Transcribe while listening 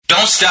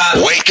Don't stop.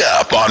 Wake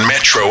up on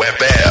Metro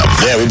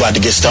FM. Yeah, we about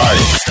to get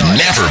started.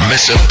 Never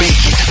miss a beat.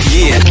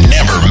 Yeah.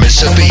 Never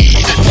miss a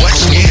beat.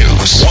 What's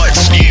news?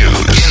 What's news?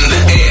 In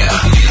the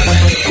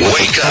air.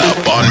 Wake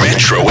up on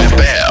Metro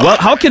FM. Well,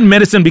 how can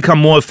medicine become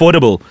more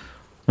affordable?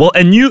 Well,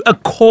 a new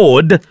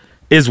accord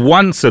is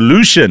one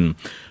solution.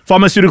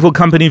 Pharmaceutical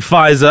company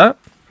Pfizer,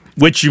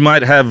 which you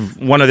might have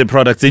one of their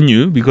products in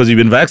you because you've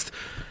been vaxxed,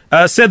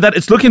 said that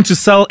it's looking to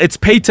sell its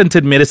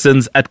patented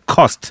medicines at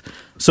cost.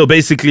 So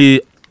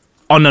basically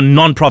on a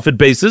non-profit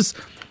basis.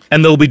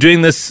 And they'll be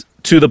doing this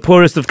to the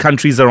poorest of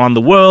countries around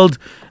the world.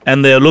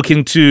 And they're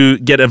looking to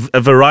get a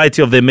variety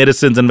of their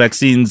medicines and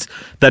vaccines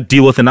that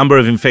deal with a number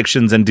of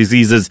infections and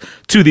diseases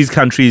to these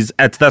countries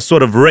at that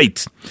sort of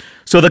rate.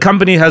 So the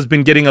company has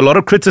been getting a lot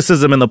of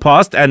criticism in the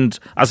past, and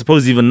I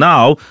suppose even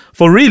now,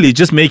 for really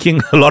just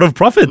making a lot of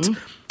profit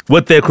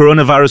with their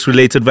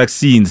coronavirus-related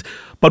vaccines.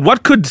 But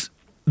what could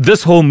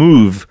this whole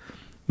move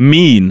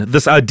mean,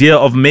 this idea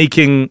of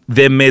making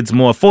their meds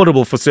more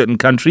affordable for certain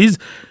countries,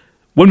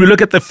 when we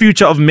look at the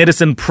future of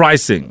medicine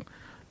pricing?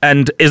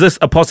 And is this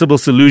a possible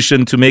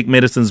solution to make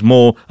medicines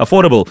more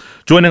affordable?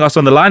 Joining us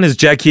on the line is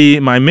Jackie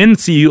Maimin,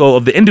 CEO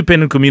of the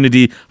Independent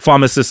Community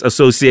Pharmacist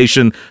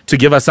Association, to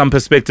give us some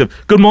perspective.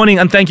 Good morning,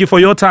 and thank you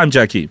for your time,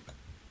 Jackie.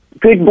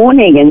 Good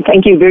morning, and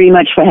thank you very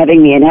much for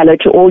having me, and hello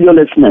to all your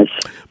listeners.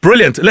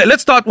 Brilliant.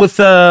 Let's start with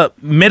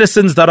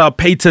medicines that are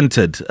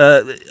patented.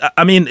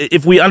 I mean,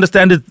 if we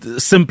understand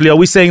it simply, are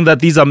we saying that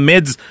these are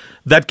meds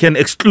that can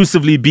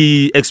exclusively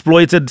be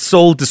exploited,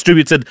 sold,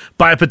 distributed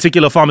by a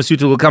particular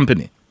pharmaceutical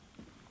company?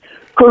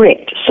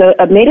 Correct. So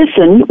a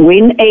medicine,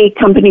 when a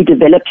company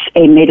develops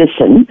a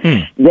medicine,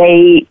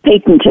 they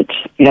patent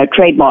it,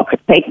 trademark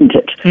it, patent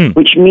it,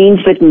 which means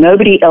that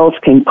nobody else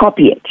can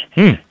copy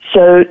it.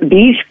 So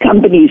these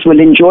companies will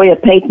enjoy a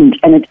patent,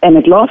 and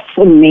it lasts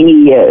for many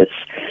years.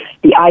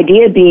 The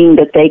idea being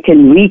that they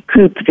can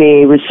recoup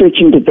their research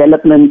and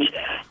development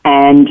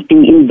and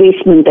the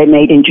investment they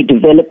made into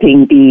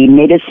developing the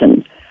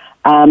medicine.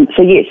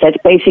 So yes, that's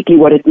basically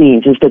what it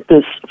means, is that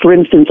this, for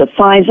instance, a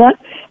Pfizer,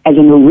 as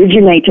an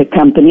originator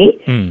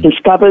company,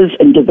 discovers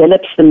and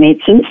develops the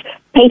medicines,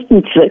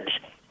 patents it,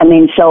 and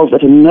then sells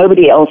it, and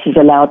nobody else is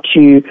allowed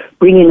to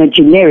bring in a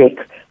generic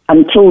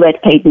until that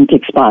patent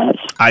expires.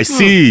 I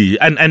see.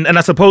 And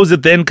I suppose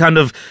it then kind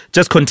of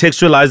just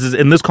contextualizes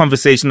in this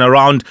conversation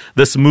around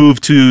this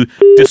move to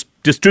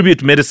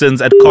distribute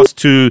medicines at cost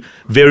to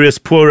various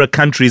poorer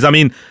countries. I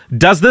mean,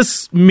 does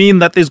this mean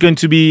that there's going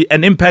to be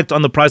an impact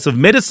on the price of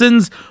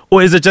medicines,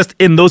 or is it just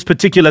in those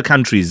particular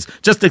countries?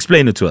 Just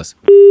explain it to us.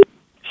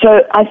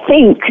 So I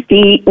think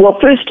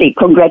firstly,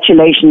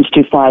 congratulations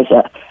to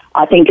Pfizer.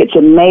 I think it's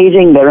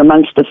amazing. They're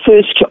amongst the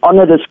first to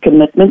honor this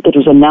commitment that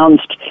was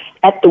announced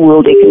at the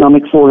World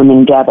Economic Forum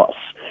in Davos.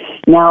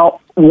 Now,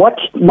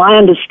 my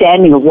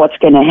understanding of what's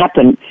going to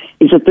happen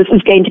is that this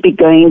is going to be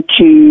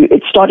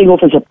it's starting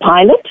off as a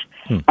pilot,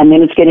 and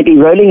then it's going to be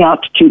rolling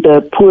out to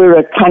the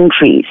poorer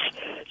countries.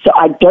 So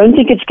I don't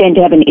think it's going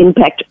to have an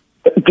impact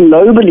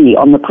globally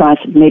on the price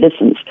of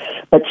medicines,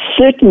 but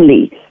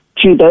certainly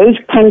to those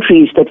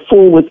countries that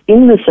fall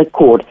within this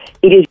accord,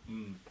 it is.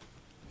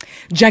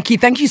 Jackie,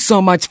 thank you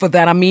so much for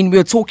that. I mean,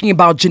 we're talking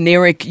about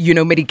generic,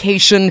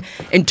 medication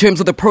in terms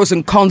of the pros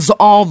and cons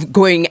of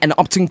going and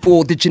opting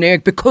for the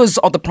generic because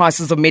of the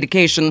prices of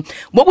medication.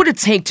 What would it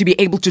take to be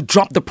able to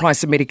drop the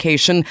price of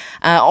medication?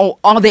 Or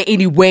are there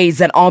any ways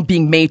that are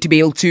being made to be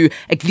able to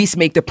at least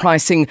make the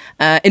pricing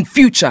in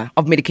future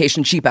of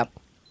medication cheaper?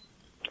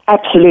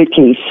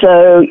 Absolutely.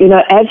 So,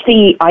 as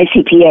the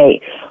ICPA,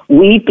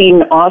 we've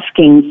been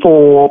asking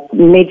for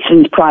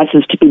medicines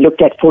prices to be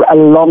looked at for a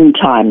long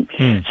time.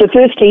 So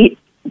firstly,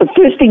 the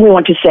first thing we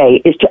want to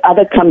say is to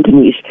other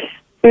companies,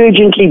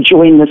 urgently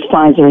join this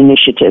Pfizer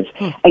initiative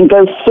and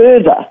go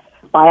further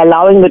by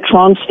allowing the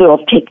transfer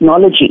of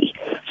technology.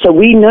 So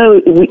we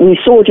know, we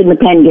saw it in the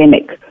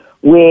pandemic,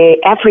 where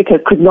Africa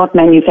could not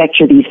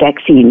manufacture these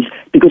vaccines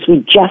because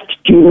we just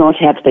do not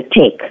have the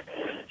tech.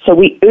 So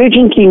we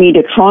urgently need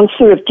a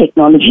transfer of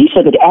technology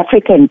so that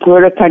Africa and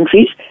poorer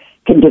countries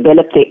can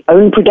develop their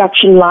own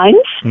production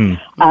lines.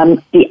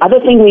 The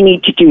other thing we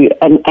need to do,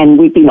 and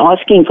we've been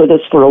asking for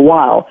this for a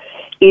while,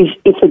 is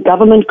if the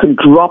government could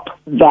drop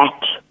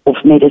VAT of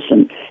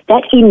medicine,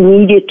 that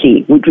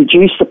immediately would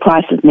reduce the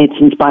price of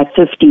medicines by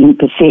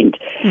 15%.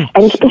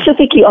 And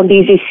specifically on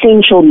these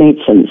essential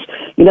medicines.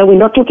 We're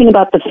not talking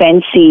about the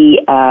fancy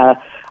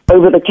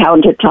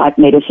over-the-counter type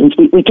medicines.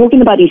 We're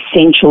talking about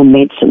essential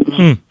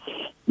medicines.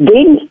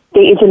 Then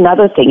there is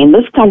another thing. In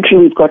this country,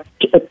 we've got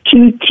a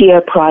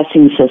two-tier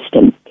pricing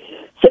system.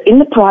 So in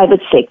the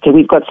private sector,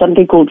 we've got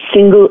something called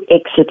single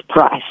exit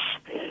price.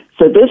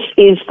 So this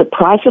is the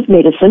price of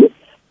medicine.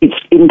 It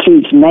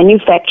includes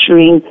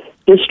manufacturing,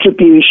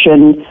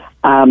 distribution,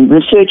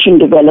 research and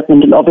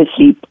development, and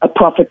obviously a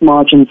profit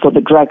margin for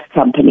the drug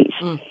companies.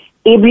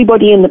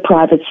 Everybody in the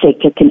private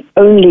sector can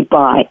only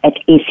buy at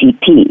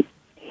SEP.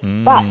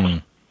 But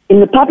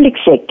in the public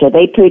sector,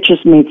 they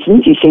purchase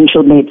medicines,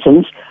 essential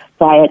medicines,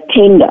 via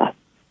tender.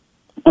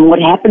 And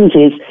what happens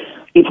is,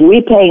 if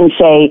we're paying,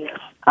 say,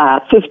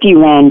 50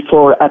 Rand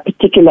for a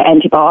particular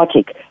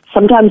antibiotic,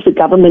 sometimes the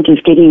government is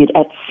getting it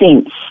at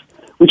cents,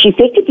 which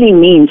effectively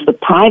means the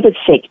private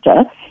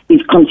sector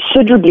is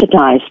considerably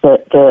subsidized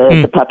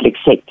the public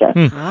sector.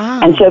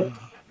 And so,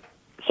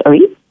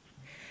 sorry?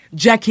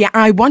 Jackie,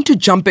 I want to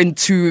jump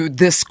into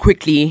this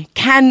quickly.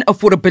 Can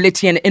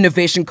affordability and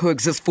innovation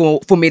coexist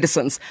for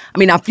medicines? I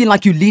mean, I feel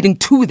like you're leading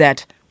to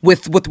that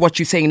with what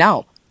you're saying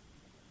now.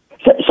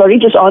 Sorry,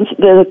 just answer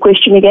the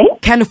question again.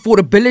 Can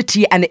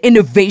affordability and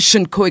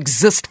innovation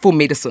coexist for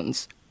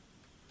medicines?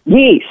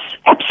 Yes,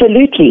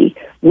 absolutely.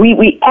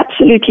 We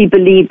absolutely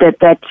believe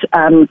that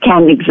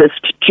can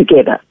exist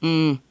together.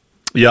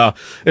 Yeah,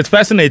 it's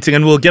fascinating,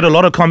 and we'll get a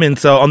lot of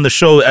comments on the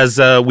show as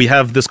we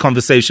have this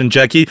conversation,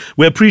 Jackie.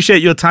 We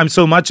appreciate your time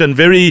so much, and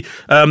very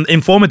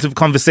informative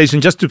conversation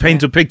just to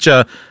paint a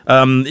picture,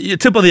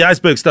 tip of the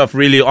iceberg stuff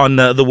really on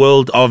the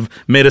world of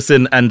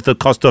medicine and the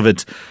cost of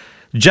it.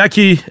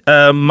 Jackie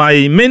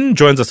Maimin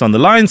joins us on the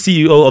line,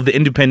 CEO of the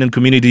Independent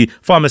Community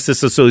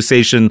Pharmacists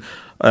Association.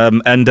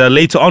 And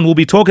later on, we'll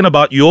be talking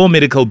about your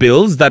medical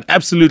bills that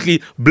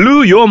absolutely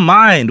blew your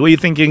mind. Were you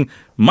thinking,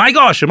 my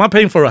gosh, am I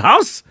paying for a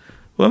house?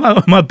 Well,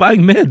 am I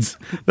buying meds?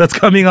 That's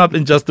coming up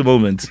in just a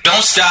moment.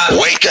 Don't stop.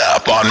 Wake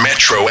up on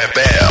Metro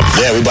FM.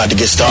 Yeah, we about to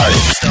get started.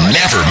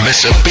 Never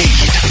miss a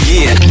beat.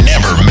 Yeah,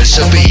 never miss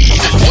a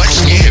beat.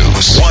 What's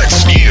news?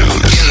 What's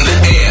news? In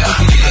the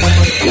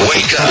air.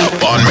 Wake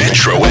up on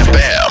Metro FM.